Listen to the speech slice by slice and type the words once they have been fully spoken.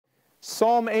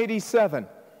Psalm 87.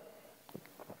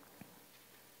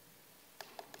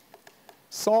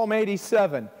 Psalm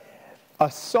 87,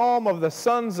 a psalm of the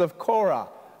sons of Korah.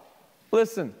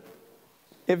 Listen,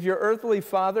 if your earthly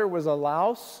father was a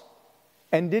louse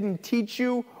and didn't teach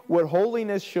you what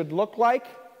holiness should look like,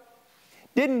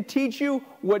 didn't teach you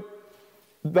what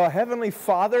the Heavenly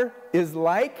Father is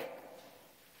like,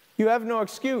 you have no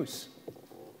excuse.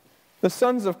 The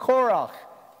sons of Korah,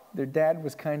 their dad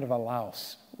was kind of a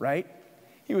louse, right?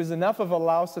 He was enough of a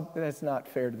louse that that's not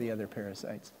fair to the other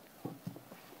parasites.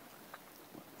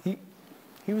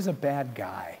 He was a bad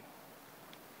guy.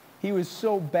 He was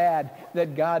so bad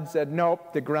that God said,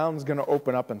 nope, the ground's going to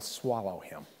open up and swallow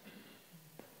him.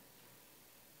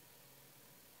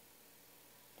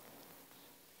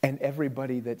 And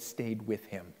everybody that stayed with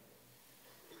him.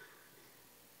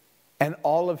 And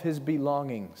all of his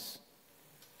belongings.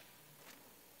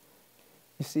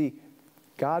 You see,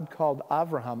 God called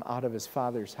Abraham out of his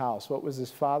father's house. What was his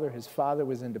father? His father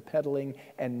was into peddling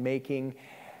and making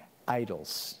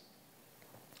idols.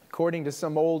 According to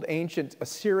some old ancient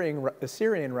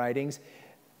Assyrian writings,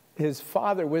 his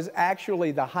father was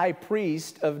actually the high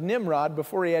priest of Nimrod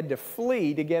before he had to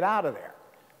flee to get out of there,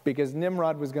 because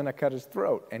Nimrod was going to cut his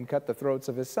throat and cut the throats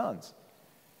of his sons.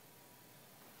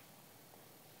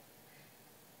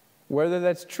 Whether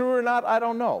that's true or not, I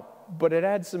don't know, but it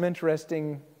adds some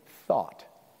interesting thought.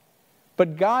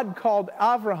 But God called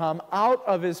Abraham out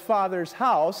of his father's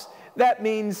house. That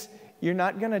means you're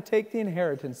not going to take the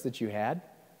inheritance that you had.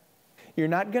 You're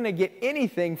not going to get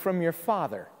anything from your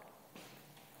father.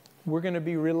 We're going to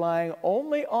be relying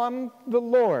only on the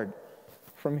Lord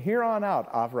from here on out,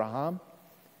 Abraham.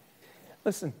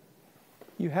 Listen,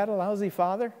 you had a lousy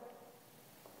father.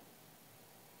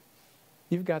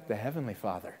 You've got the Heavenly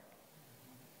Father.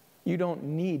 You don't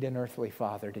need an earthly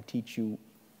father to teach you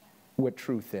what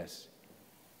truth is,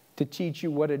 to teach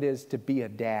you what it is to be a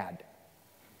dad,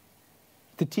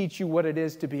 to teach you what it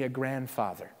is to be a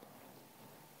grandfather.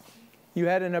 You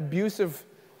had an abusive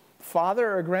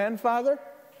father or grandfather?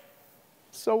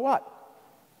 So what?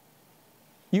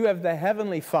 You have the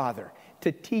Heavenly Father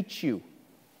to teach you.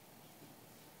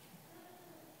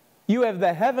 You have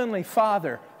the Heavenly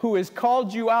Father who has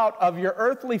called you out of your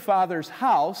earthly father's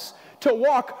house to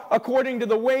walk according to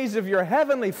the ways of your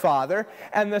Heavenly Father.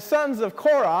 And the sons of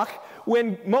Korah,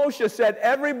 when Moshe said,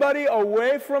 everybody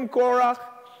away from Korah,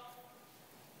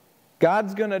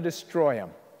 God's going to destroy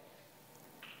them.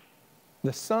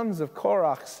 The sons of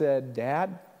Korah said,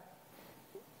 Dad,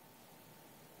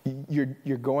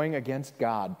 you're going against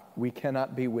God. We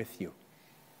cannot be with you.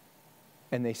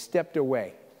 And they stepped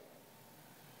away.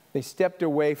 They stepped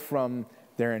away from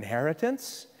their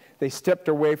inheritance. They stepped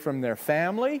away from their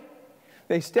family.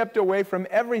 They stepped away from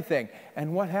everything.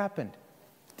 And what happened?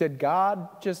 Did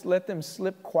God just let them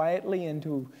slip quietly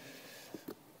into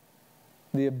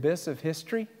the abyss of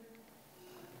history?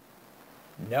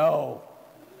 No.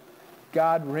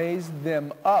 God raised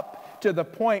them up to the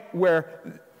point where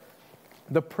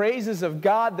the praises of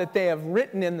God that they have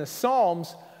written in the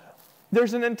Psalms,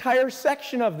 there's an entire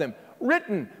section of them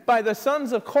written by the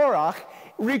sons of Korah,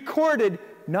 recorded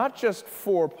not just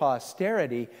for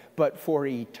posterity, but for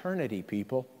eternity,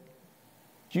 people.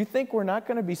 Do you think we're not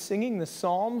going to be singing the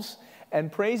Psalms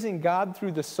and praising God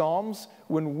through the Psalms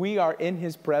when we are in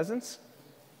His presence?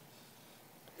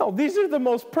 No, these are the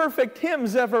most perfect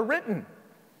hymns ever written.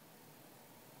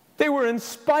 They were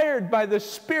inspired by the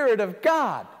Spirit of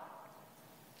God.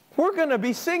 We're going to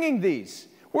be singing these.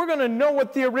 We're going to know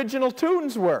what the original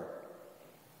tunes were.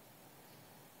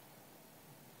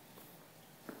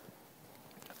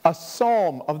 A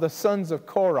psalm of the sons of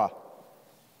Korah.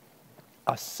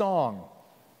 A song.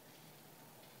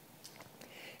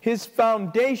 His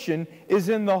foundation is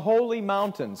in the holy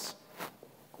mountains.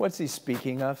 What's he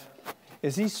speaking of?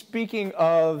 Is he speaking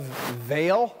of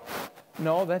Vail?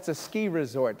 No, that's a ski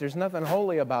resort. There's nothing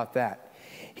holy about that.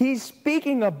 He's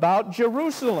speaking about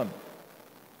Jerusalem.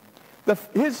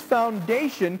 His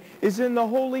foundation is in the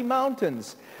holy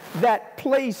mountains, that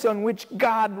place on which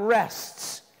God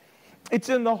rests. It's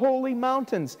in the holy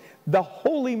mountains. The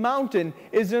holy mountain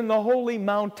is in the holy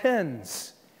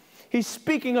mountains. He's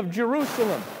speaking of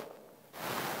Jerusalem.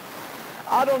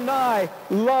 Adonai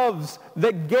loves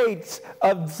the gates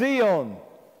of Zion.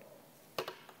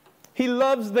 He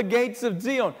loves the gates of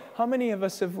Zion. How many of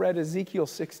us have read Ezekiel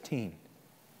 16,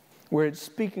 where it's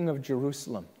speaking of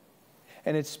Jerusalem?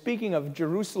 And it's speaking of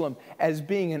Jerusalem as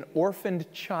being an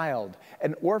orphaned child,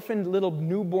 an orphaned little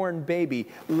newborn baby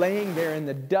laying there in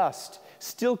the dust,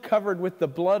 still covered with the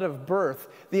blood of birth,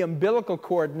 the umbilical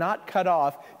cord not cut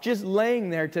off, just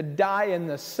laying there to die in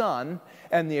the sun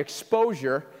and the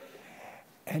exposure.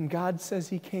 And God says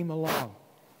he came along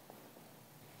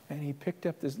and he picked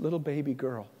up this little baby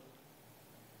girl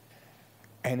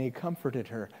and he comforted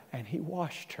her and he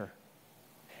washed her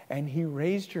and he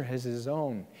raised her as his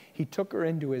own. He took her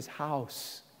into his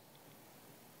house.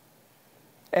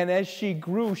 And as she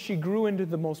grew into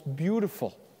the most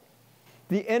beautiful,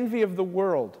 the envy of the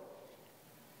world.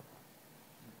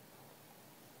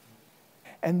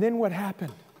 And then what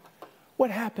happened?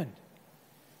 What happened?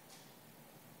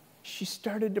 She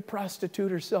started to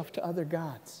prostitute herself to other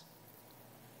gods.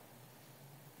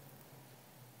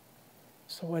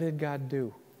 So what did God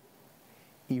do?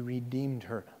 He redeemed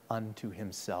her unto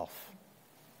himself.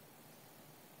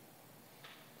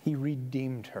 He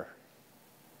redeemed her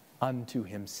unto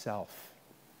himself.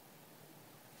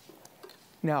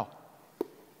 Now,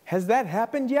 has that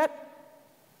happened yet?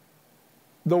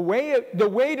 The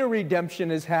way to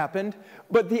redemption has happened,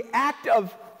 but the act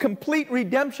of complete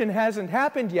redemption hasn't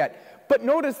happened yet. But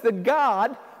notice that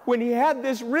God, when he had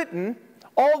this written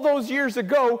all those years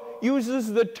ago,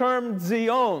 uses the term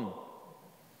Zion.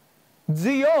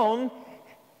 Zion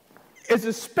is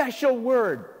a special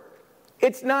word.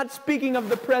 It's not speaking of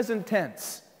the present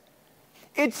tense.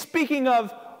 It's speaking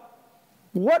of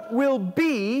what will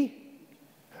be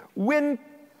when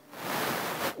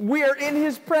we are in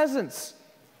his presence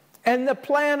and the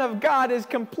plan of God is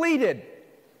completed.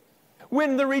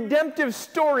 When the redemptive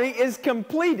story is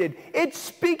completed, it's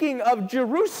speaking of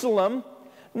Jerusalem,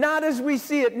 not as we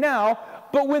see it now,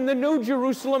 but when the new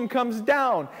Jerusalem comes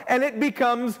down and it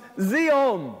becomes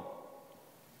Zion.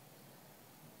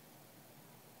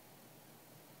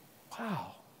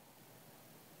 Wow.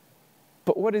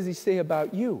 But what does he say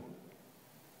about you?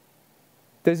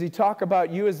 Does he talk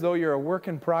about you as though you're a work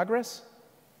in progress?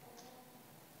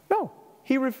 No.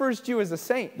 He refers to you as a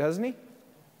saint, doesn't he?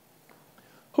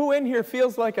 Who in here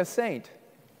feels like a saint?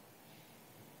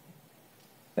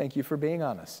 Thank you for being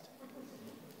honest.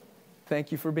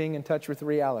 Thank you for being in touch with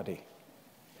reality.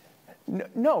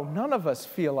 No, none of us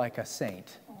feel like a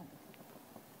saint.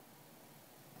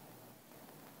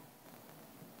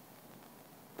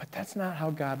 But that's not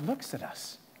how God looks at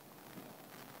us.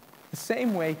 The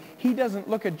same way, he doesn't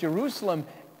look at Jerusalem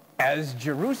as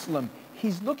Jerusalem.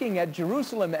 He's looking at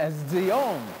Jerusalem as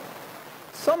Zion.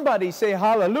 Somebody say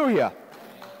hallelujah.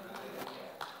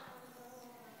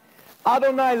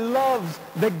 Adonai loves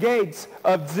the gates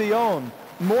of Zion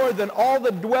more than all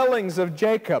the dwellings of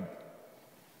Jacob.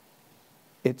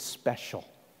 It's special.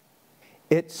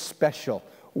 It's special.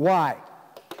 Why?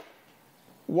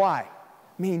 Why?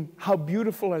 I mean, how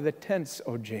beautiful are the tents,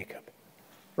 O Jacob,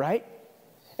 right?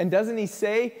 And doesn't he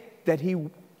say that he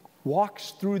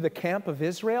walks through the camp of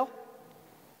Israel?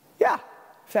 Yeah. In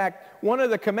fact, one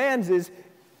of the commands is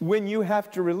when you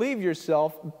have to relieve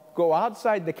yourself, go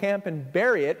outside the camp and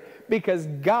bury it, because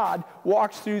God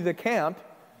walks through the camp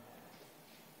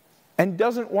and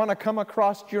doesn't want to come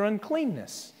across your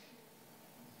uncleanness.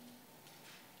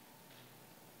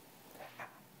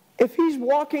 If he's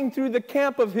walking through the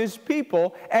camp of his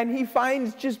people and he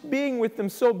finds just being with them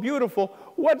so beautiful,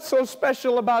 what's so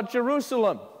special about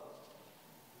Jerusalem?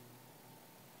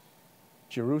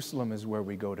 Jerusalem is where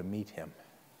we go to meet him.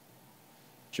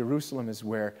 Jerusalem is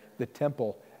where the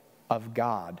temple of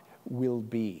God will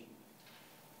be.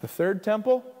 The third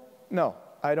temple? No,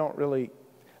 I don't really.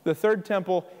 The third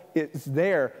temple is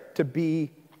there to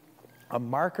be a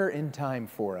marker in time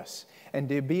for us and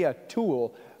to be a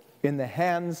tool in the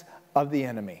hands of the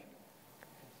enemy.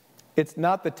 It's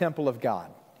not the temple of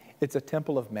God. It's a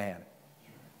temple of man.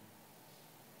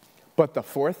 But the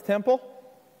fourth temple,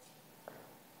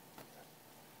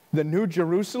 the new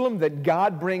Jerusalem that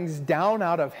God brings down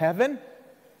out of heaven,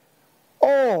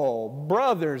 oh,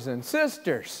 brothers and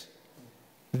sisters,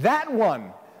 that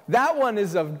one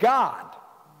is of God.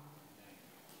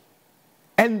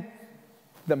 And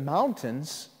the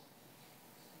mountains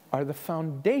are the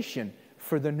foundation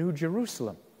for the new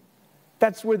Jerusalem.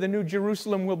 That's where the new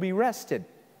Jerusalem will be rested.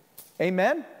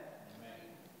 Amen? Amen.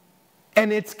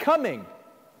 And it's coming.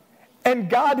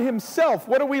 And God himself,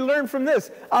 what do we learn from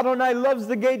this? Adonai loves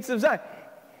the gates of Zion.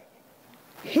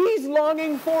 He's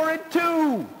longing for it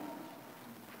too.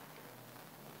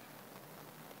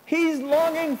 He's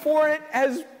longing for it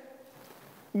as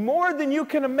more than you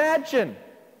can imagine.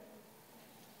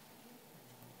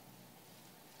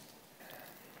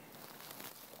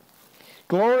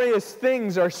 Glorious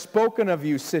things are spoken of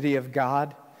you, city of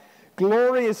God.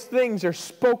 Glorious things are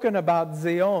spoken about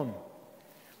Zion.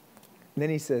 And then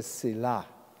he says, Selah.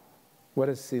 What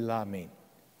does Selah mean?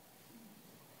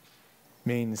 It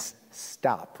means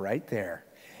stop right there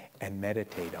and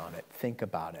meditate on it. Think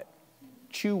about it.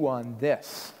 Chew on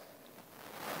this.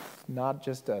 Not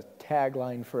just a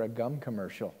tagline for a gum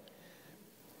commercial.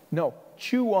 No,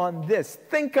 chew on this.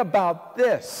 Think about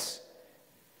this.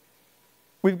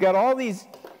 We've got all these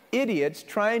idiots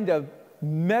trying to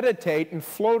meditate and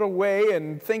float away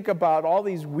and think about all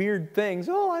these weird things.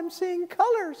 Oh, I'm seeing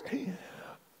colors.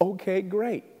 Okay,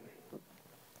 great.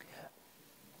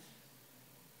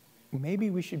 Maybe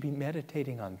we should be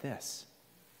meditating on this.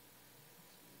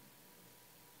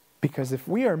 Because if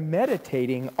we are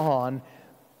meditating on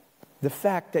the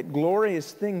fact that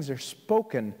glorious things are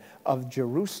spoken of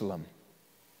Jerusalem,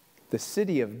 the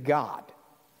city of God,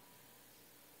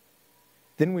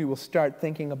 then we will start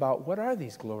thinking about, what are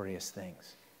these glorious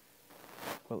things?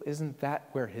 Well, isn't that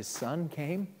where his son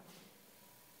came?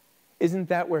 Isn't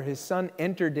that where his son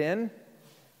entered in?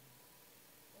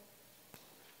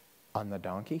 On the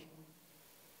donkey?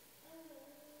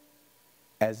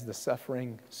 As the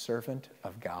suffering servant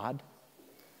of God?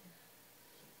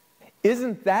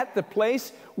 Isn't that the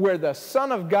place where the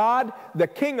Son of God, the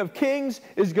King of Kings,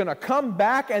 is going to come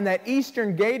back and that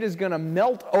eastern gate is going to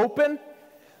melt open?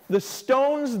 The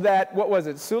stones that, what was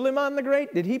it, Suleiman the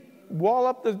Great? Did he wall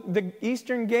up the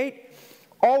eastern gate?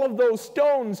 All of those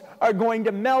stones are going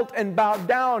to melt and bow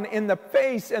down in the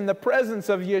face and the presence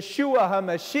of Yeshua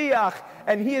HaMashiach,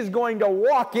 and he is going to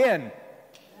walk in.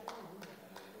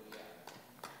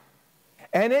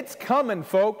 And it's coming,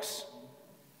 folks.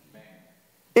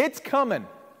 It's coming.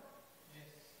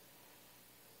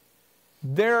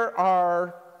 There's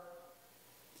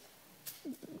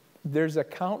a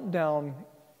countdown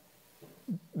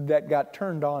that got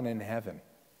turned on in heaven.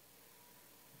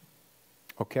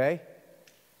 Okay?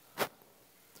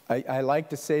 I like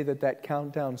to say that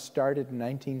countdown started in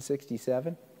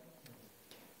 1967. It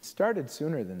started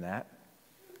sooner than that.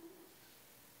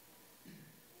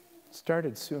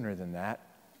 Started sooner than that.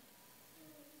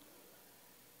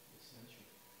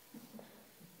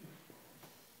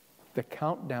 The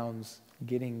countdown's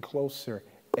getting closer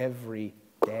every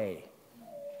day.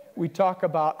 We talk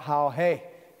about how, hey,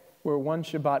 we're one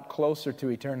Shabbat closer to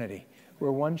eternity.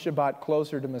 We're one Shabbat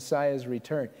closer to Messiah's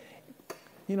return.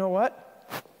 You know what?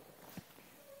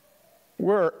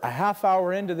 We're a half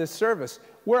hour into this service.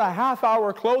 We're a half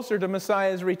hour closer to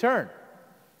Messiah's return.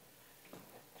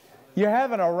 You're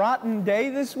having a rotten day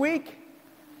this week?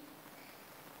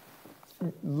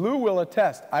 Lou will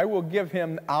attest. I will give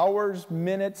him hours,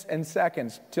 minutes, and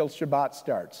seconds till Shabbat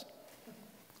starts.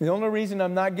 The only reason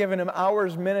I'm not giving him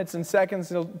hours, minutes, and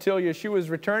seconds until Yeshua's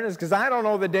return is because I don't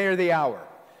know the day or the hour.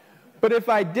 But if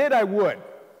I did, I would.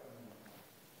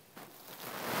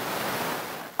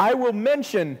 I will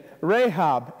mention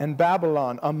Rahab and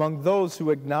Babylon among those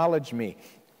who acknowledge me.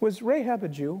 Was Rahab a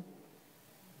Jew?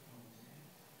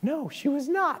 No, she was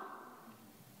not.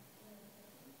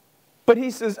 But he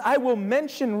says, I will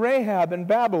mention Rahab and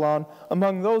Babylon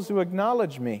among those who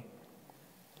acknowledge me.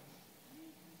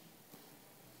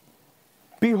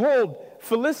 Behold,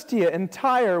 Philistia and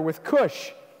Tyre with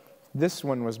Cush. This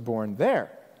one was born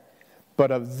there.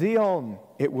 But of Zion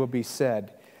it will be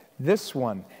said, this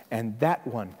one and that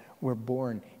one were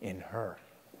born in her.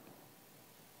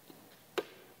 You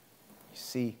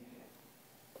see,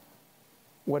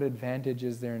 what advantage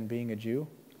is there in being a Jew?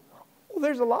 Well,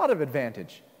 there's a lot of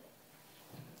advantage.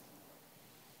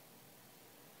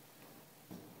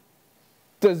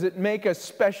 Does it make us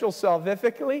special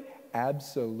salvifically?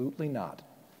 Absolutely not.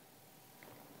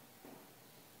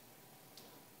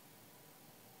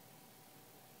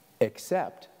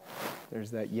 Except,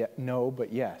 there's that no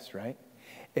but yes, right?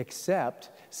 Except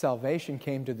salvation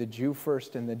came to the Jew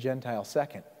first and the Gentile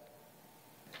second.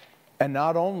 And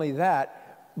not only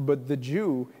that, but the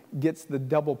Jew gets the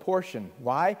double portion.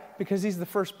 Why? Because he's the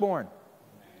firstborn.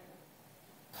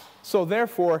 So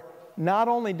therefore, not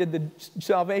only did the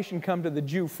salvation come to the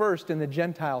Jew first and the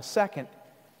Gentile second,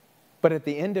 but at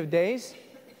the end of days,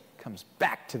 it comes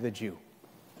back to the Jew.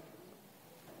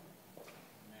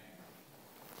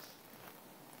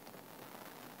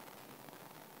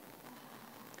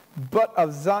 But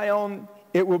of Zion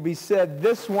it will be said,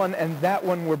 this one and that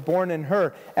one were born in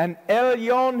her, and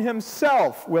Elyon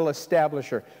himself will establish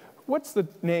her. What's the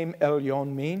name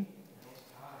Elyon mean?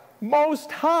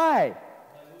 Most High.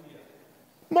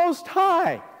 Most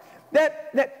High.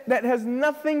 That has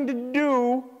nothing to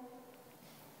do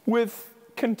with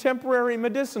contemporary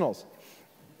medicinals.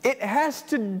 It has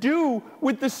to do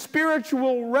with the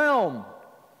spiritual realm.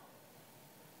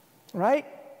 Right?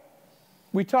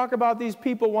 We talk about these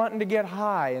people wanting to get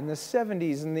high. In the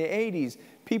 70s and the 80s,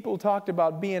 people talked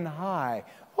about being high.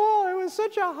 Oh, it was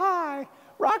such a high.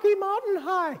 Rocky Mountain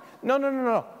high.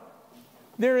 No.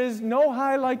 There is no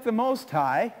high like the Most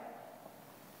High.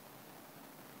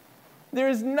 There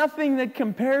is nothing that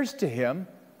compares to him.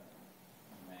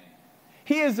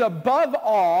 He is above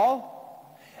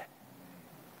all,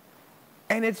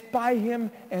 and it's by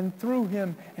Him and through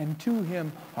Him and to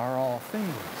Him are all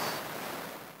things.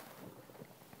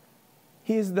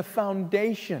 He is the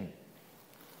foundation.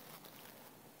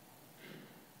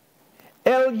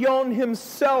 Elyon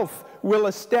Himself will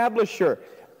establish her.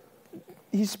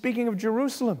 He's speaking of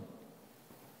Jerusalem.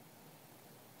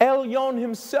 Elyon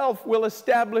Himself will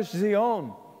establish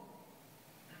Zion.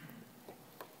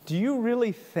 Do you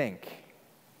really think,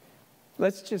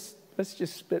 let's just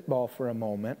spitball for a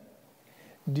moment.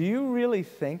 Do you really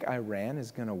think Iran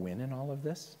is going to win in all of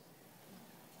this?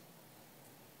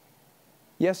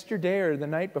 Yesterday or the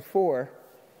night before,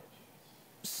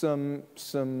 some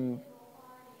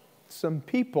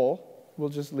people, we'll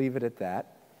just leave it at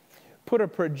that, put a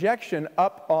projection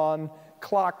up on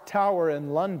Clock Tower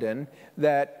in London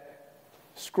that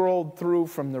scrolled through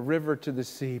from the river to the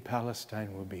sea,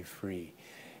 Palestine will be free.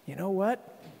 You know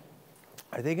what?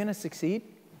 Are they going to succeed?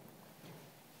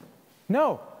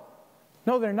 No.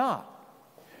 No, they're not.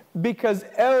 Because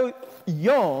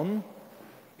Elyon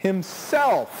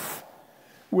Himself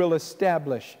will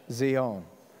establish Zion.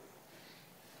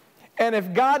 And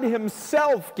if God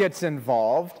Himself gets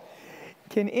involved,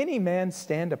 can any man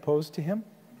stand opposed to Him?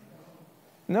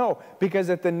 No, because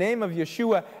at the name of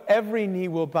Yeshua, every knee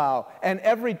will bow and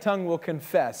every tongue will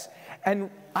confess. And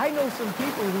I know some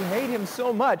people who hate Him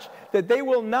so much that they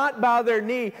will not bow their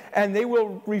knee and they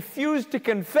will refuse to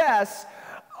confess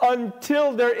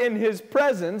until they're in His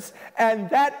presence. And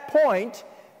that point,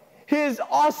 His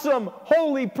awesome,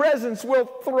 holy presence will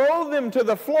throw them to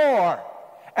the floor.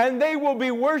 And they will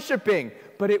be worshiping,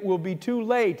 but it will be too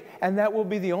late. And that will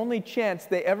be the only chance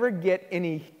they ever get in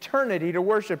eternity to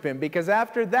worship Him. Because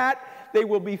after that, they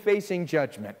will be facing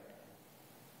judgment.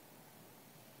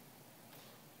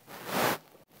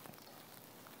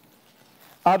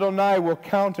 Adonai will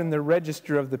count in the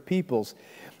register of the peoples.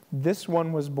 This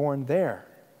one was born there.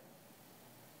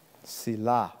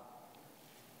 Selah.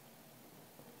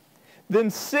 Then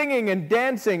singing and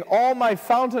dancing, all my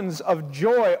fountains of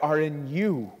joy are in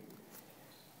you.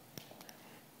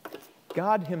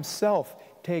 God Himself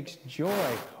takes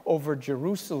joy over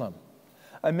Jerusalem.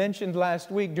 I mentioned last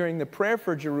week during the prayer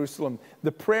for Jerusalem,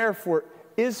 the prayer for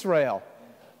Israel,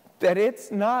 that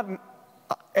it's not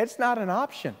an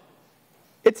option.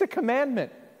 It's a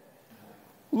commandment.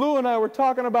 Lou and I were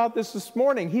talking about this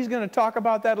morning. He's going to talk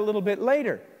about that a little bit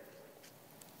later.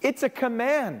 It's a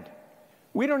command.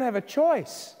 We don't have a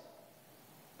choice.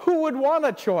 Who would want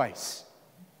a choice?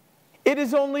 It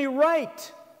is only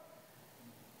right.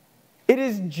 It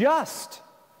is just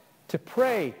to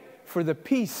pray for the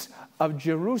peace of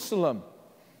Jerusalem,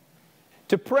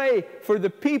 to pray for the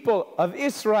people of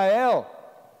Israel,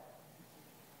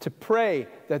 to pray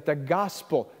that the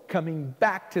gospel coming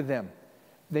back to them,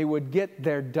 they would get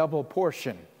their double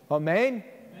portion. Amen?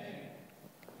 Amen.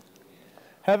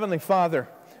 Heavenly Father,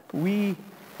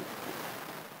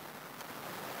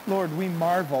 Lord, we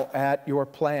marvel at your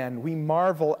plan. We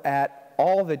marvel at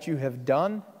all that you have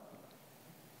done.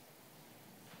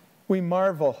 We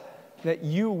marvel that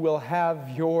you will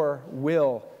have your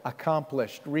will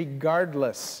accomplished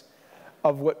regardless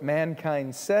of what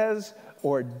mankind says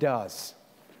or does.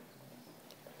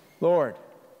 Lord,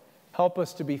 help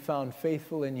us to be found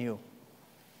faithful in you.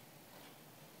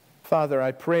 Father,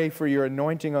 I pray for your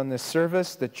anointing on this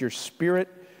service, that your Spirit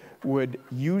would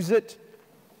use it.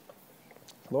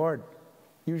 Lord,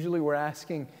 usually we're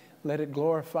asking, let it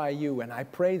glorify you. And I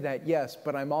pray that, yes,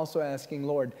 but I'm also asking,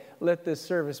 Lord, let this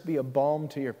service be a balm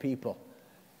to your people.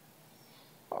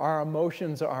 Our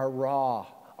emotions are raw.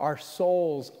 Our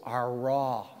souls are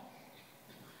raw.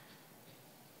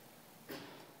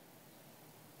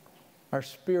 Our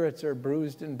spirits are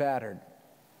bruised and battered.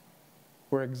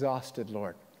 We're exhausted,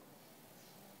 Lord.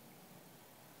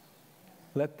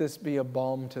 Let this be a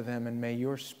balm to them, and may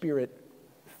your Spirit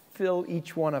fill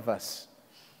each one of us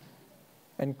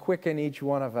and quicken each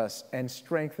one of us and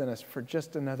strengthen us for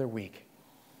just another week.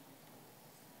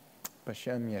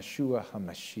 B'Shem Yeshua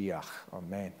HaMashiach.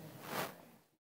 Amen.